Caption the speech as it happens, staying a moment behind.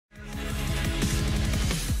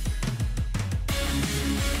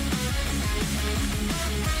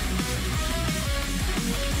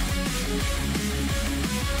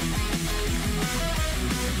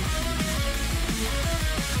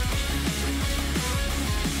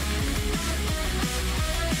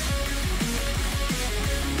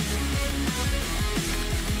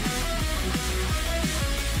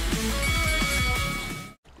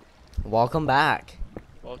Welcome back.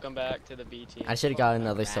 Welcome back to the B team. I should have got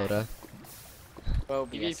another soda.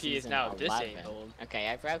 PvP is now 11. disabled. Okay,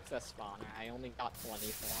 I broke the spawner. I only got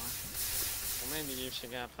 24. Well, maybe you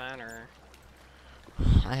should get a planner.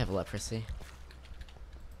 I have leprosy.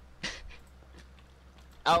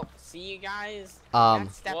 Oh, see you guys.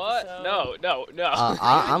 Next What? episode. No.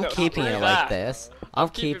 I'm No, keeping screw it like that. this. I'm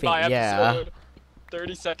keeping, my yeah. episode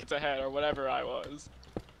 30 seconds ahead or whatever I was.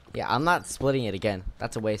 Yeah, I'm not splitting it again.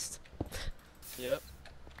 That's a waste. Yep.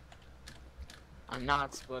 I'm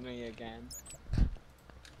not splitting again.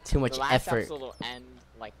 Too much The last effort. episode will end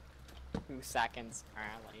like 2 seconds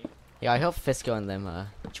early. Yeah, I hope Fisco and them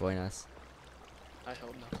join us. I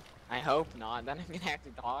hope not. I hope not. Then I'm gonna have to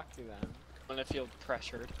talk to them. I'm gonna feel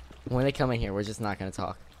pressured. When they come in here, we're just not gonna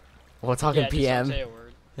talk. We'll talk in Yeah, PM. just don't say a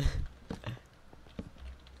word.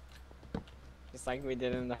 Just like we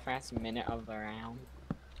did in the first minute of the round.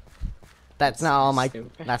 That's not all my.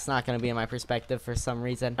 Stupid. That's not gonna be in my perspective for some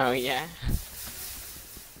reason. Oh yeah.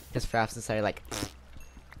 Because perhaps to say like,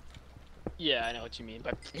 Yeah, I know what you mean,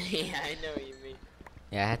 but Yeah, I know what you mean.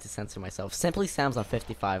 yeah, I had to censor myself. SimplySam's on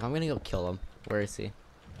 55. I'm gonna go kill him. Where is he?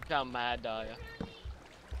 look how mad Daya.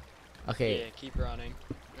 Okay. Yeah, keep running.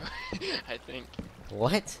 I think.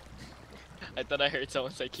 What? I thought I heard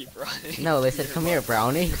someone say keep running. No, they said come here,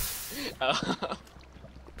 Brownie. Oh.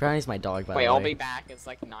 Brownie's my dog, by Wait, the I'll way. be back. It's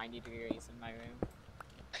like 90 degrees in my room.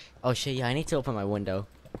 Oh shit, yeah, I need to open my window.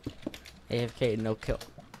 AFK, no kill.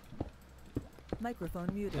 Microphone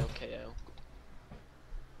muted. Okay.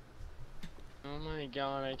 Oh my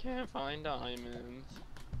god, I can't find diamonds.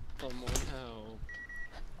 Someone help.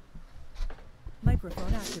 Microphone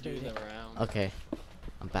Do activated. the round. Okay,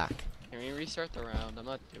 I'm back. Can we restart the round? I'm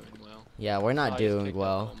not doing well. Yeah, we're Oh, I not just doing picked up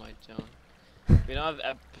well. all my junk. We don't have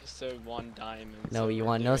episode 1 diamonds. No, so you we're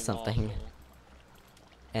wanna know doing something? awful.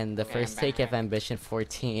 And the Okay, first I'm take of back. Ambition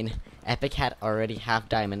 14, Epic had already half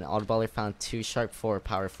diamond. Oddballer found 2 sharp 4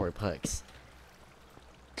 power 4 hooks.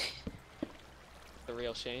 The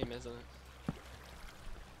real shame, isn't it?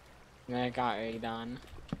 And I got A done.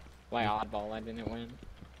 Why oddball? I didn't win.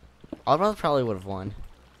 Oddballer probably would have won.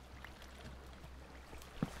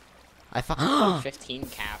 I found 15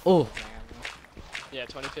 cap. Oh. Yeah,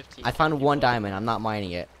 2015. I found 1 diamond. I'm not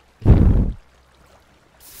mining it.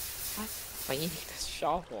 But you need a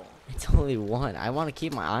shovel. It's only 1. I want to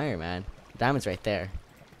keep my iron, man. Diamond's right there.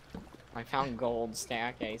 I found gold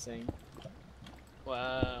staircasing.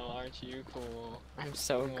 Wow, aren't you cool? I'm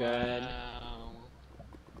so good. Wow.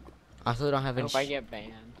 I also don't have I any. hope I get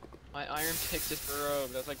banned. My iron pick just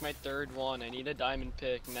broke. That's like my 3rd one. I need a diamond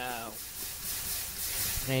pick now.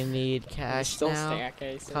 I need cash Still now.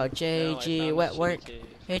 staircasing. Call No, I JG found wet the work. shitty cave.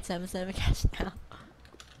 877 cash now.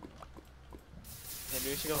 Maybe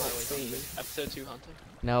we should go Let's highway hunting. see. Episode 2 hunting.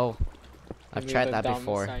 No, I've Maybe tried the that dumbest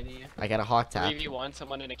before. idea. I got a hawk tap. 3v1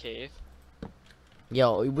 someone in a cave.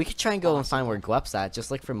 Yo, we could try and go and find where Gwep's at,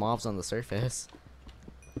 just look for mobs on the surface.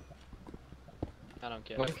 I don't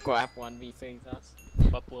get What it. if Guap 1v3s us?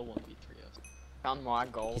 But we'll 1v3 us. Found more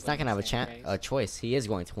gold. He's not in gonna have the a staircase. choice. He is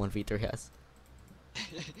going to 1v3 us.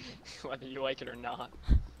 Whether you like it or not.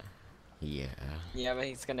 Yeah. Yeah, but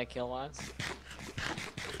he's gonna kill us.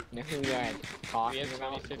 You know who we are We talking have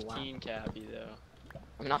about? 2015 Cappy though.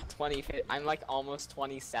 I'm not 2015. I'm like almost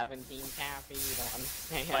 2017 Cappy. You don't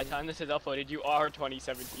understand. By the time this is uploaded, you are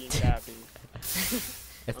 2017 Cappy.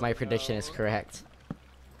 If my Oh, prediction is no. correct.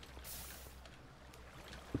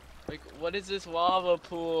 Like, what is this lava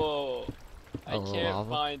pool? I A can't lava?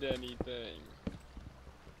 find anything.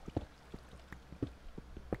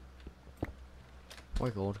 Or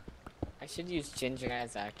gold. I should use Ginger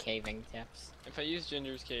as caving tips. If I use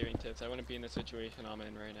Ginger's caving tips, I wouldn't be in the situation I'm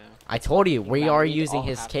in right now. I told you, we Well, are we using all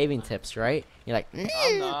his have caving one. tips, right? You're like,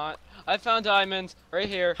 I'm not. I found diamonds right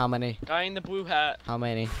here. how many? Guy in the blue hat. How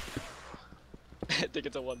many? I think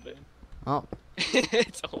it's a 1 bin. Oh,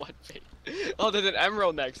 It's a 1 bin. Oh, there's an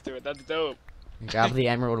emerald next to it. That's dope. grab the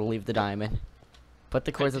emerald to leave the diamond. Put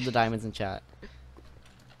the cores of the diamonds in chat.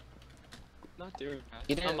 Not doing that.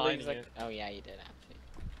 You I'm didn't mining lose like. it. Oh yeah, you did actually.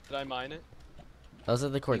 Did I mine it? Those are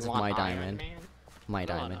the cores You of want my Iron diamond. Man? My I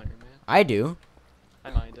don't want diamond. Iron Man. I do, I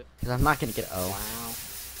mined it. because I'm not gonna get O. Wow.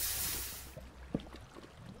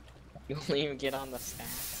 You won't even get on the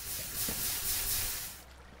stats.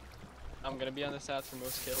 I'm gonna be on the stats for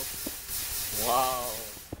most kills. Whoa.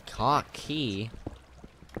 Cocky.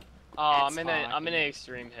 Oh, That's I'm in fine. an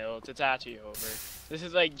extreme hills. It's actually over. This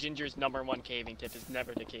is like Ginger's #1 caving tip is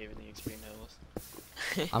never to cave in the extreme hills.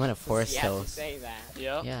 I'm in a forest You have to hills. say that.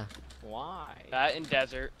 Yep. Yeah. Why? That in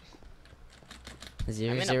desert.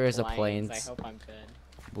 0 I'm in 0 is a I plains. hope I'm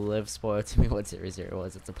good. Live spoiled to me what 0 0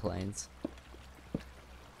 was. It's a plains.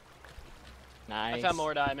 Nice. I found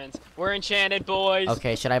more diamonds. We're enchanted, boys.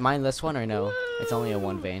 Okay, should I mine this one or no? It's only a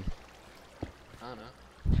 1 vein. I don't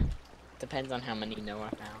know. Depends on how many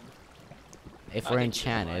Noah found. If I we're think you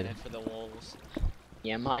can mine enchanted. it for the wolves.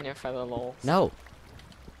 Yeah, mine it for the lols. No.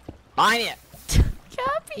 Mine it!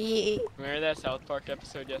 Copy. Remember that South Park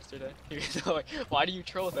episode yesterday? He was like, why do you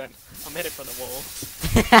troll then? I'm in it for the wolves.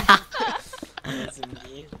 Listen to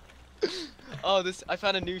me. Oh, I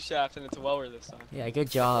found a new shaft and it's a lower this time. Yeah, good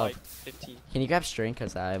It's job. like 15. Can you grab string?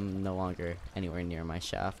 Because I'm no longer anywhere near my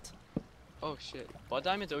shaft. Oh shit. Blood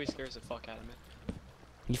diamonds always scares the fuck out of me.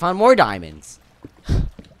 You found more diamonds.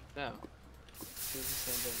 No. It's the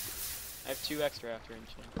same thing. I have 2 extra after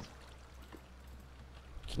enchants.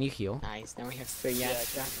 Can you heal? Nice, now we have 3 Yeah, I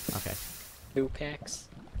extra. Okay. 2 picks.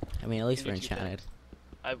 I mean, at least Can we're do 2 enchanted. picks.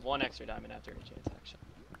 I have 1 extra diamond after enchants actually.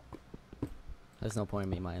 There's no point in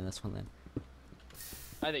me mining this one then.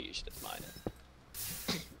 I think you should just mine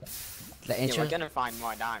it. The Yeah, intro. we're gonna find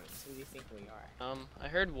more diamonds. Who do you think we are? I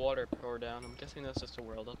heard water pour down. I'm guessing that's just a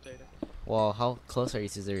world update. Well, how close are you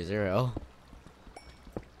to 0-0?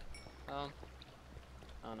 I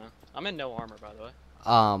don't know. I'm in no armor, by the way.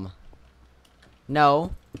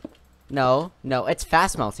 No. No, no, it's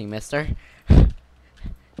fast melting, mister.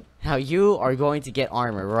 Now you are going to get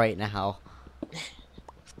armor right now.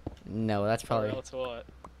 No, that's Or probably... else what?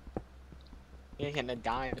 You're gonna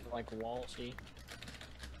die like Walshy.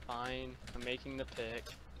 Fine. I'm making the pick.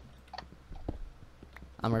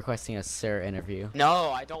 I'm requesting a sir interview. No,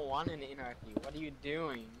 I don't want an interview. What are you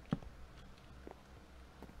doing?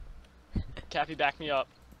 Cappy, back me up.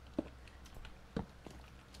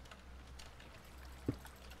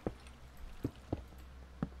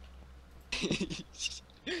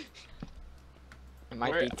 It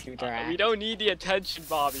might be too direct. We don't need the attention,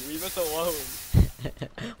 Bobby. Leave us alone.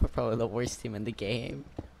 We're probably the worst team in the game.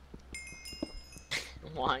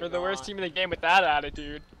 Why We're the worst not? team in the game with that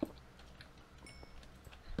attitude.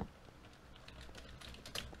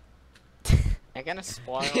 They're gonna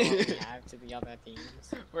spoil what we have to the other teams.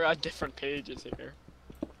 We're on different pages here.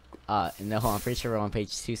 No, I'm pretty sure we're on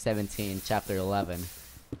page 217, chapter 11.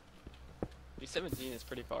 B17 is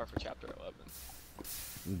pretty far for chapter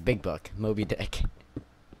 11. Big book, Moby Dick.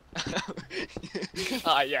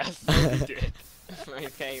 Ah, yes. We did. My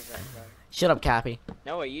favorite. Bro. Shut up, Cappy.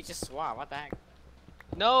 No, you just swore. What the heck?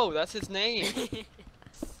 No, that's his name.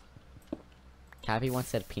 Cappy once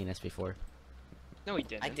said penis before. No, he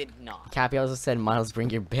didn't. I did not. Cappy also said, Miles, bring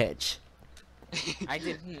your bitch. I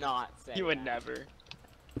did not say He would that. never.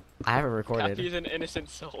 I have it recorded. Cappy's an innocent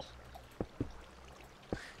soul.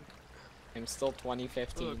 I'm still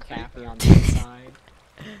 2015 Ooh, Cappy on the inside.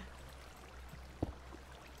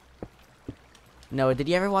 No, did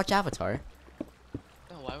you ever watch Avatar?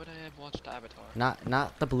 No, why would I have watched Avatar?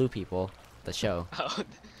 Not the blue people, the show. Oh,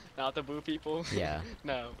 not the blue people? Yeah.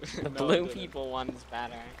 No. The No, I blue didn't. people one's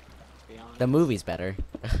better. To be honest. The movie's better.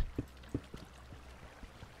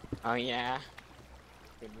 Oh yeah.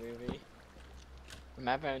 Good movie.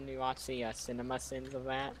 Remember when we watched the cinema sins of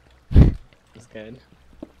that? It's good.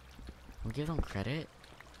 We'll give them credit.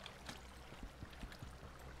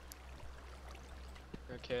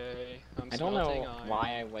 Okay. I don't know smelting iron.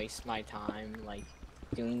 why I waste my time like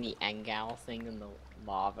doing the Engal thing in the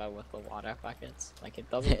lava with the water buckets. Like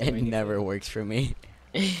it doesn't. Do It anything. never works for me.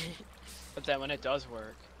 But then when it does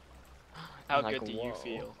work, how Like, good do you whoa.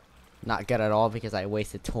 feel? Not good at all because I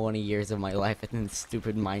wasted 20 years of my life in the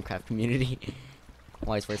stupid Minecraft community.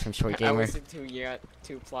 Wise words from Short I Gamer. wasted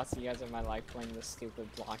 2+ years of my life playing this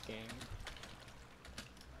stupid block game.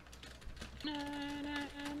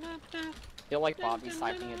 Feel like Bobby's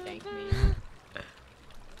typing a dank meme.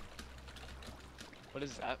 What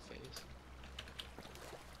is that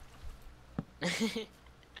face?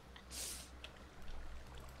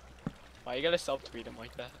 Why you gotta self-tweet him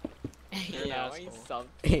like that? You're an Yeah, asshole. he's sub.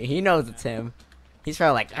 He knows it's him. He's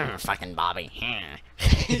probably like, fucking Bobby.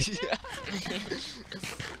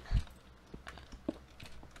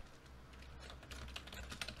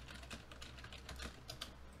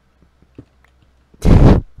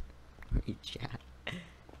 Chat.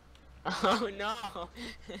 Oh no!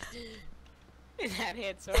 That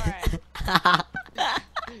hits hard.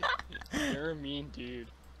 You're a mean dude.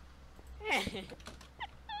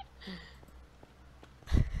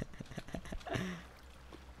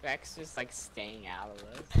 Rex just like staying out of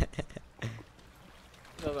this.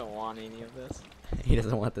 Doesn't want any of this. He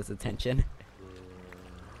doesn't want this attention.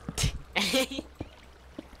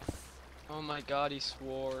 Oh my god, he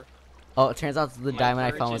swore. Oh, it turns out the My diamond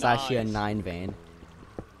I found was virgin actually a eyes. 9 vein.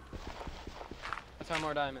 I found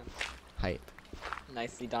more diamonds. Hype.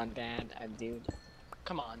 Nicely done, Dad. Dude.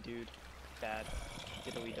 Come on, dude. Dad.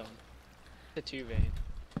 Diddly done. The 2 vein.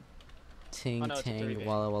 Ting Oh, no, it's a 3 ting vein.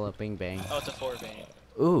 walla walla bing bang. Oh, it's a 4 vein.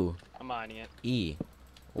 Ooh, I'm mining it. E.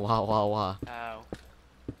 Wah wah wah. Ow.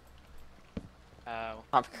 Ow.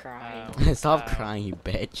 Stop crying. Ow. Stop Ow. crying, you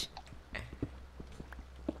bitch.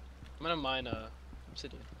 I'm gonna mine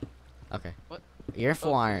obsidian. Okay. What? You're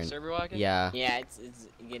full iron. Server wagon? Yeah. Yeah, it's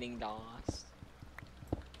getting DOS.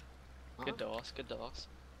 Good DOS, good DOS.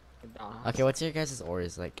 Good DOS. Okay, what's your guys'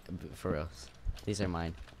 ores like for reals? These are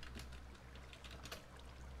mine.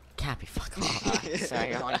 Cappy, fuck off.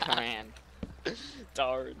 Sorry, I want to command.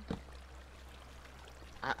 Darn.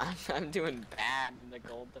 I'm doing bad in the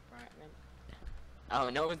gold department. Oh,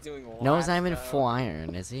 Noah's doing well. Noah's not even full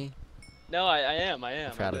iron, is he? No, I am. I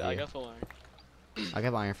Proud of I you. got full iron. I'll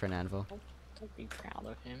get iron for an anvil. Don't be proud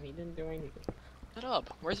of him. He didn't do anything. Shut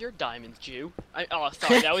up. Where's your diamonds, Jew? Oh,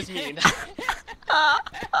 sorry, that was mean.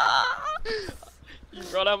 You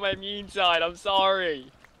brought out my mean side. I'm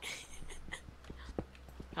sorry.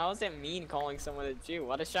 How is it mean calling someone a Jew?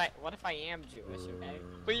 What if I am Jewish? Okay.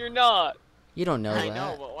 But you're not. You don't know I that.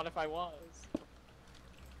 know, but what if I was?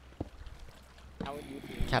 How would you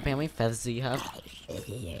feel? Cappy, how many feathers do you have?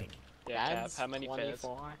 Yeah, Cap, That's how many feds?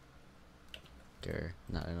 24. Grr,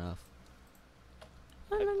 not enough.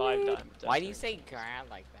 I have 5 diamonds. Why do you say "grad"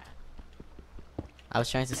 like that? I was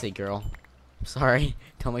trying to say girl. I'm sorry.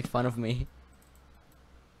 Don't make fun of me.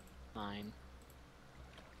 Fine.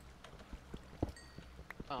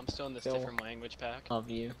 Oh, I'm still in this Still- different language pack. Love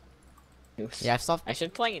you. Yeah, I've stopped. I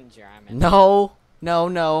should play in German. No, no,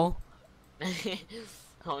 no. I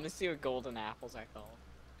want to see what golden apples are called.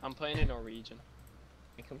 I'm playing in Norwegian.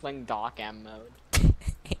 I can play in Doc M mode.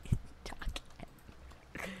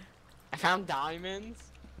 I found diamonds.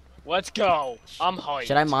 Let's go. I'm hyped.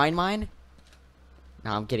 Should I mine mine?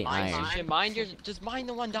 No, I'm getting Mine iron. mine? Okay, mine your, just mine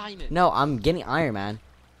the 1 diamond. No, I'm getting iron, man.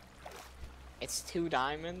 It's 2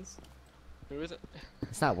 diamonds. Who is it?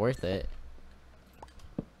 It's not worth it.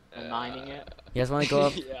 I'm mining it. You guys want to go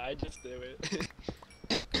up? Yeah, I just do it.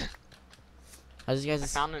 How's you I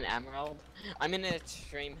guys? found an emerald. I'm in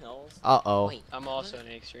Extreme Hills. Uh-oh. Wait, I'm also in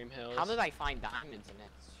Extreme Hills. how did I find diamonds in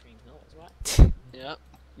Extreme Hills? What? Yep.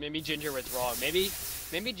 Maybe Ginger was wrong. Maybe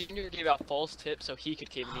Ginger gave out false tips so he could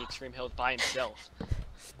cave in the Extreme Hills by himself.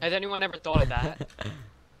 Has anyone ever thought of that?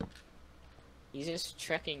 He's just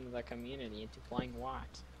tricking the community into playing what?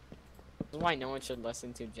 This is why no one should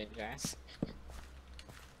listen to Ginger's.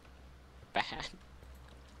 Bad.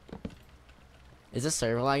 Is this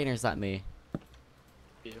server lagging or is that me?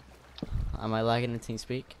 You. Am I lagging in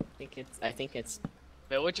TeamSpeak? I think it's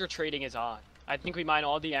Villager trading is on. I think we mine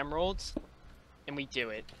all the emeralds, and we do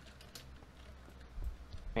it.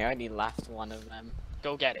 I already left one of them.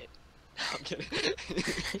 Go get it. I'm kidding.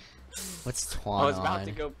 What's I Twan was about on?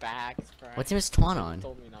 to go back. But What team is Twan on?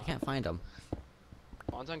 Told me I not. can't find him.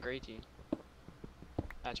 One's on gray team.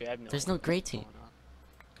 Actually, I have no. There's idea no gray what's team. going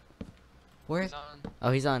on. Where? He's on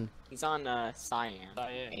Oh, he's on. He's on Cyan.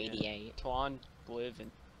 Cyan, yeah. 88. Twan, Bliv,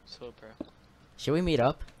 and Slowpro. Should we meet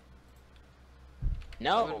up?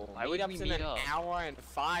 No, Why would we meetup's in meet an up? hour and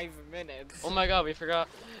 5 minutes. Oh my god, we forgot.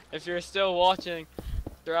 If you're still watching,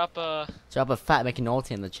 drop a. Drop a fat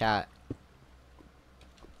McNulty in the chat.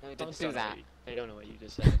 No, They don't just do know that. what you- They don't know what you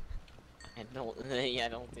just said. And don't, yeah,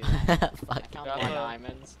 don't do that. I Fuck. found Drop more a-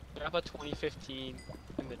 diamonds. Drop a 2015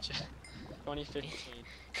 in the chat. 2015.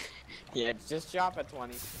 Yeah, just drop a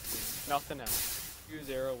 20. Nothing else.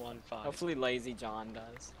 2015. Hopefully Lazy John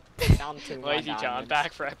does. Found 2 more Lazy John diamonds.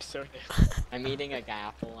 back for episode I'm eating a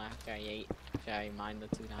apple after I mined the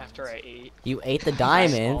 2 diamonds. after I ate. You ate the I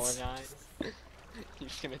diamonds. apologize.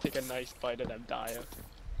 He's gonna take a nice bite of them diet.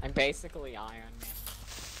 I'm basically Iron Man.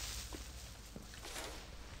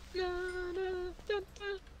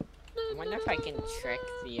 I wonder if I can trick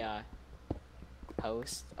the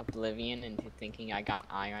host Oblivion into thinking I got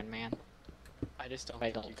Iron Man I just don't if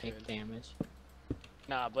I think don't you take could. damage.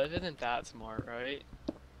 Nah, Bliv isn't that smart, right?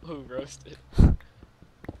 Ooh, roasted.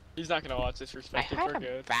 He's not gonna watch this I respected had for a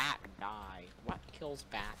good. bat die. What kills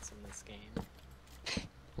bats in this game?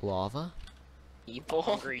 Lava? People?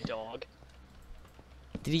 Hungry dog.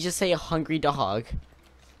 Did he just say a hungry dog?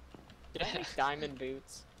 Did I make diamond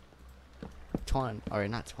boots? Twan. Or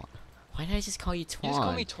not Twan. Why did I just call you You just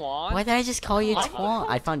call me Twan? Twan? Why did I just call you Why Twan?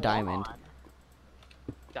 I found diamond.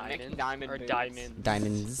 Diamond? diamond or boots. diamond?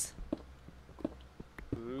 Diamonds.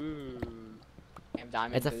 Ooh, I have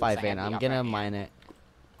diamond It's a boots, 5 I vein. have the I'm upper gonna hand. mine it.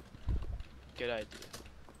 good idea.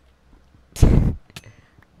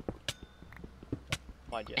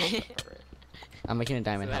 Why'd you ask that part? I'm making a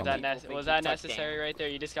diamond So Was helmet. that, People think was you that took necessary damage. right there?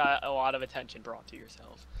 You just got a lot of attention brought to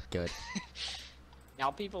yourself. Good. Now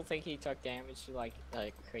people think he took damage to like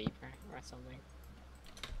a creeper or something.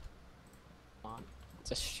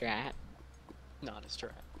 It's a strat. Not a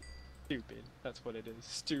strat. Stupid. That's what it is.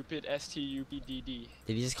 Stupid. STUPDD.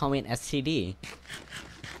 Did you just call me an STD?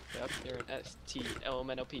 Yep, you're an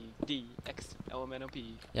STLMNOP. DXLMNOP.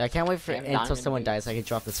 Yeah, I can't wait for I have until diamond someone boots. dies so I can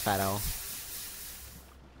drop this fat owl.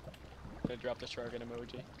 Gonna drop the Shargan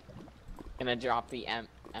emoji. Gonna drop the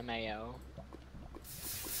MAO.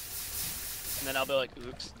 And then I'll be like,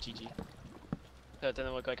 oops, GG. So it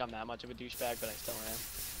doesn't look like I'm that much of a douchebag, but I still am.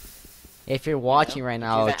 If you're watching right do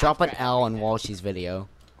now, that drop an after L on everything. Walshy's video.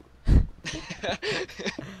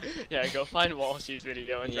 Yeah, go find Walshy's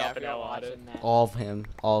video and Yeah, drop if an you're L on it. watching that. All of him,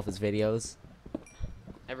 all of his videos.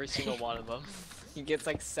 Every single one of them. He gets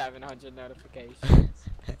like 700 notifications.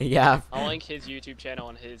 Yeah. I'll link his YouTube channel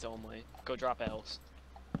and his only. Go drop L's.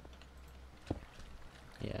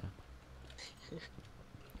 Yeah. What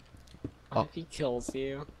Oh. if he kills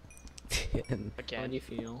you? How do Again. you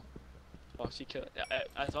feel? Walshy kill.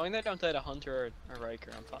 As long as they don't hit a Hunter or a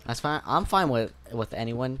Riker, I'm fine. That's fine. I'm fine with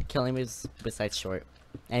anyone killing me besides Short.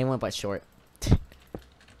 Anyone but Short. Could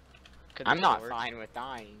I'm be not short. fine with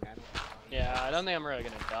dying. I don't know. Yeah, I don't think I'm really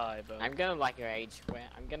gonna die, but I'm gonna like rage quit.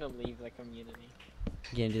 I'm gonna leave the community.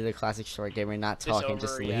 You gonna do the classic Short gamer, not just talking,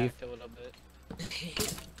 just leave. overreact a little bit.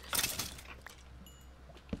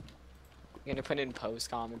 I'm gonna put in post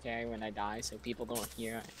commentary when I die so people don't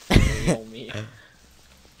hear the real me.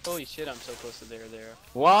 Holy shit, I'm so close to there.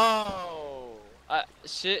 Whoa!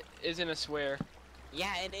 Shit isn't a swear.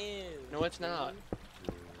 Yeah, it is. No, it's not.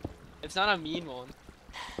 It's not a mean one.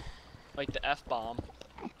 Like the F-bomb.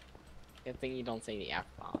 Good thing you don't say the F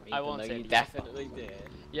bomb. I won't say you the F-bomb. definitely did.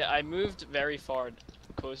 Yeah, I moved very far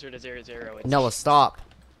closer to 0-0. It's- Noah, stop.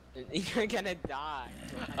 You're gonna die.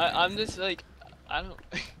 I'm just like, I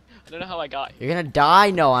don't know how I got here. You're gonna die,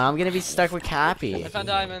 Noah, and I'm gonna be stuck with Cappy. I found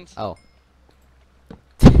diamonds. Oh.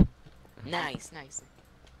 Nice.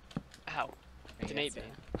 Ow. It's an 8-bit.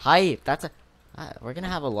 Hype. That's a. We're gonna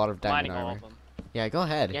have a lot of diamond Mining all armor. of them. Yeah, go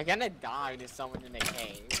ahead. You're gonna die to someone in a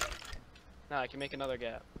cave. No, I can make another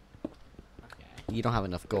gap. Okay. You don't have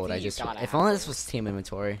enough gold. thing I you just. gotta If have only this gold. was team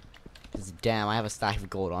inventory. 'Cause damn, I have a stack of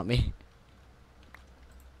gold on me.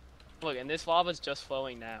 Look, and this lava's just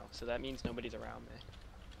flowing now, so that means nobody's around me.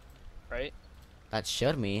 Right? That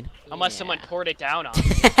should mean. Unless someone Yeah. poured it down on me.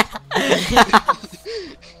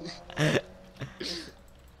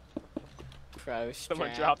 Pro Someone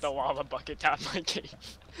strats. dropped a lava bucket down my cave.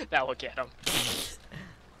 That will get him.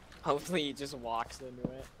 Hopefully he just walks into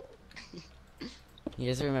it. You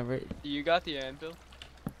guys remember? You got the anvil?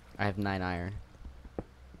 I have 9 iron.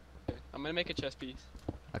 Okay, I'm gonna make a chest piece.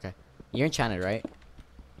 You're enchanted, right?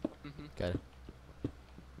 Mm-hmm. Good.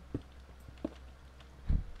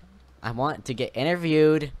 I want to get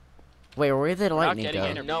interviewed. Wait, where did the We're not lightning getting go?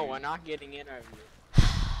 interviewed. No, we're not getting interviewed.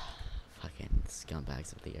 Fucking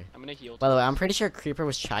scumbags of the year. I'm gonna heal. By the way, I'm pretty sure Creeper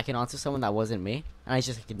was tracking onto someone that wasn't me, and I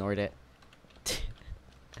just ignored it.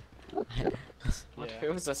 What Yeah. if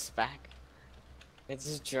it was a spec? It's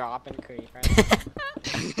just dropping creeper.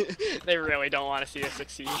 They really don't want to see us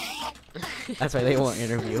succeed. That's why they won't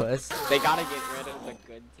interview us. They gotta get rid of the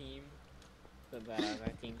good team so that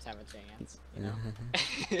other teams have a chance. You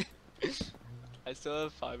know? I still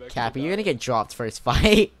have 5 extra. Cappy, you're gonna diamonds. get dropped first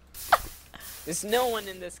fight. There's no one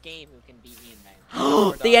in this game who can beat me in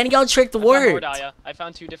that. The end girl tricked the I found more word. dia. I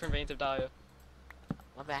found 2 different veins of dia.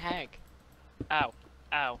 What the heck? Ow.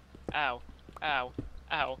 Ow. Ow. Ow.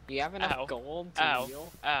 Ow. Do you have enough Ow. gold to Ow.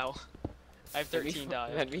 heal? Ow. I have That'd be 13 fu- dia.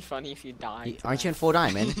 That'd be funny if you died. to Aren't you in that. full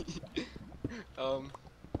diamond?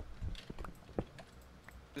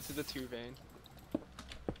 This is a 2 vein.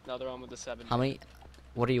 Another one with a 7. How many?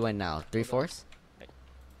 What are you in now? 3/4?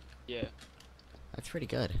 Yeah. That's pretty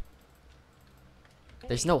good.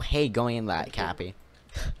 There's no hay going in that, Cappy.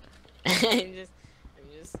 I'm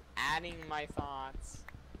just adding my thoughts.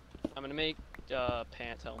 I'm gonna make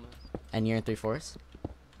pants helmet. And you're in 3/4?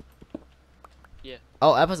 Yeah.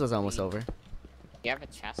 Oh, episode's almost over. You have a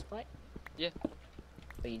chest plate? Yeah.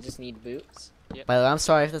 So you just need boots? By the way, I'm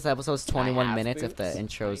sorry if this episode's Can I 21 have minutes if the boots?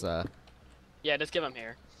 intro's Yeah, just give him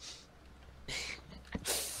hair.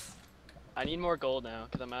 I need more gold now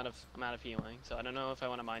because I'm out of healing. So I don't know if I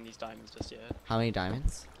want to mine these diamonds just yet. how many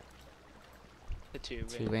diamonds? The 2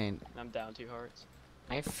 2 vein. vein. I'm down 2 hearts.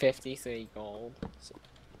 I have 53 gold. So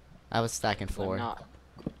I was stacking I'm 4. not.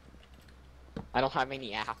 I don't have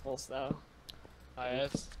any apples though. I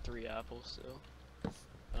have 3 apples still.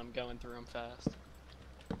 I'm going through them fast.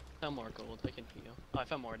 No more gold. I can heal. Oh, I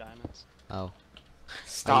found more diamonds. Oh.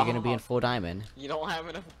 Stop. Are you gonna be in full diamond? You don't have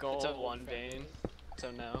enough gold. It's a 1 vein. So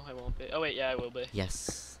no, I won't be. Oh wait, yeah, I will be.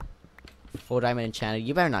 Yes. Full diamond enchanted.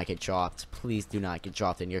 You better not get dropped. Please do not get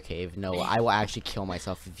dropped in your cave. No, I will actually kill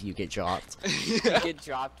myself if you get dropped. You get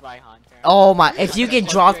dropped by Hunter. Oh my! If you Hunter get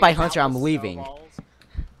dropped by brings out Hunter, I'm the leaving. snowballs.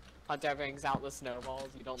 Hunter brings out the snowballs.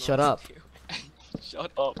 You don't know Shut what up. to do.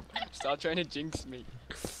 Shut up. Stop trying to jinx me.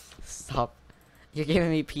 Stop. You're giving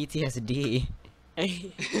me PTSD.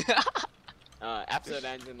 Episode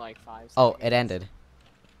ends in like 5 seconds. Oh, it ended.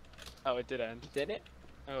 Oh, it did end. Did it?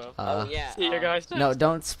 Oh well. Oh yeah. See you guys. No,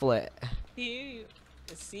 don't split. See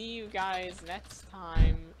you guys next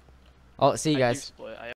time. Oh, see you I do guys. split.